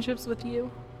relationships with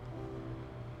you,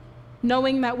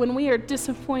 knowing that when we are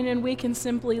disappointed, we can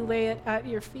simply lay it at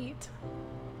your feet.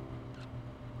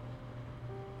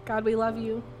 God, we love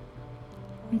you.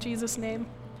 In Jesus' name,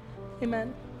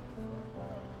 amen.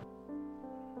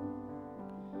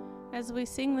 As we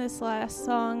sing this last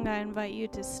song, I invite you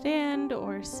to stand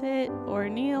or sit or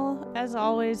kneel. As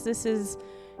always, this is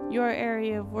your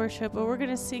area of worship, but we're going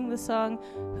to sing the song,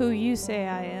 Who You Say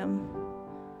I Am.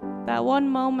 That one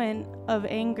moment of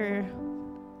anger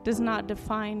does not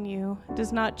define you,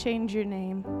 does not change your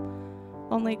name.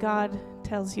 Only God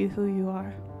tells you who you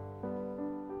are.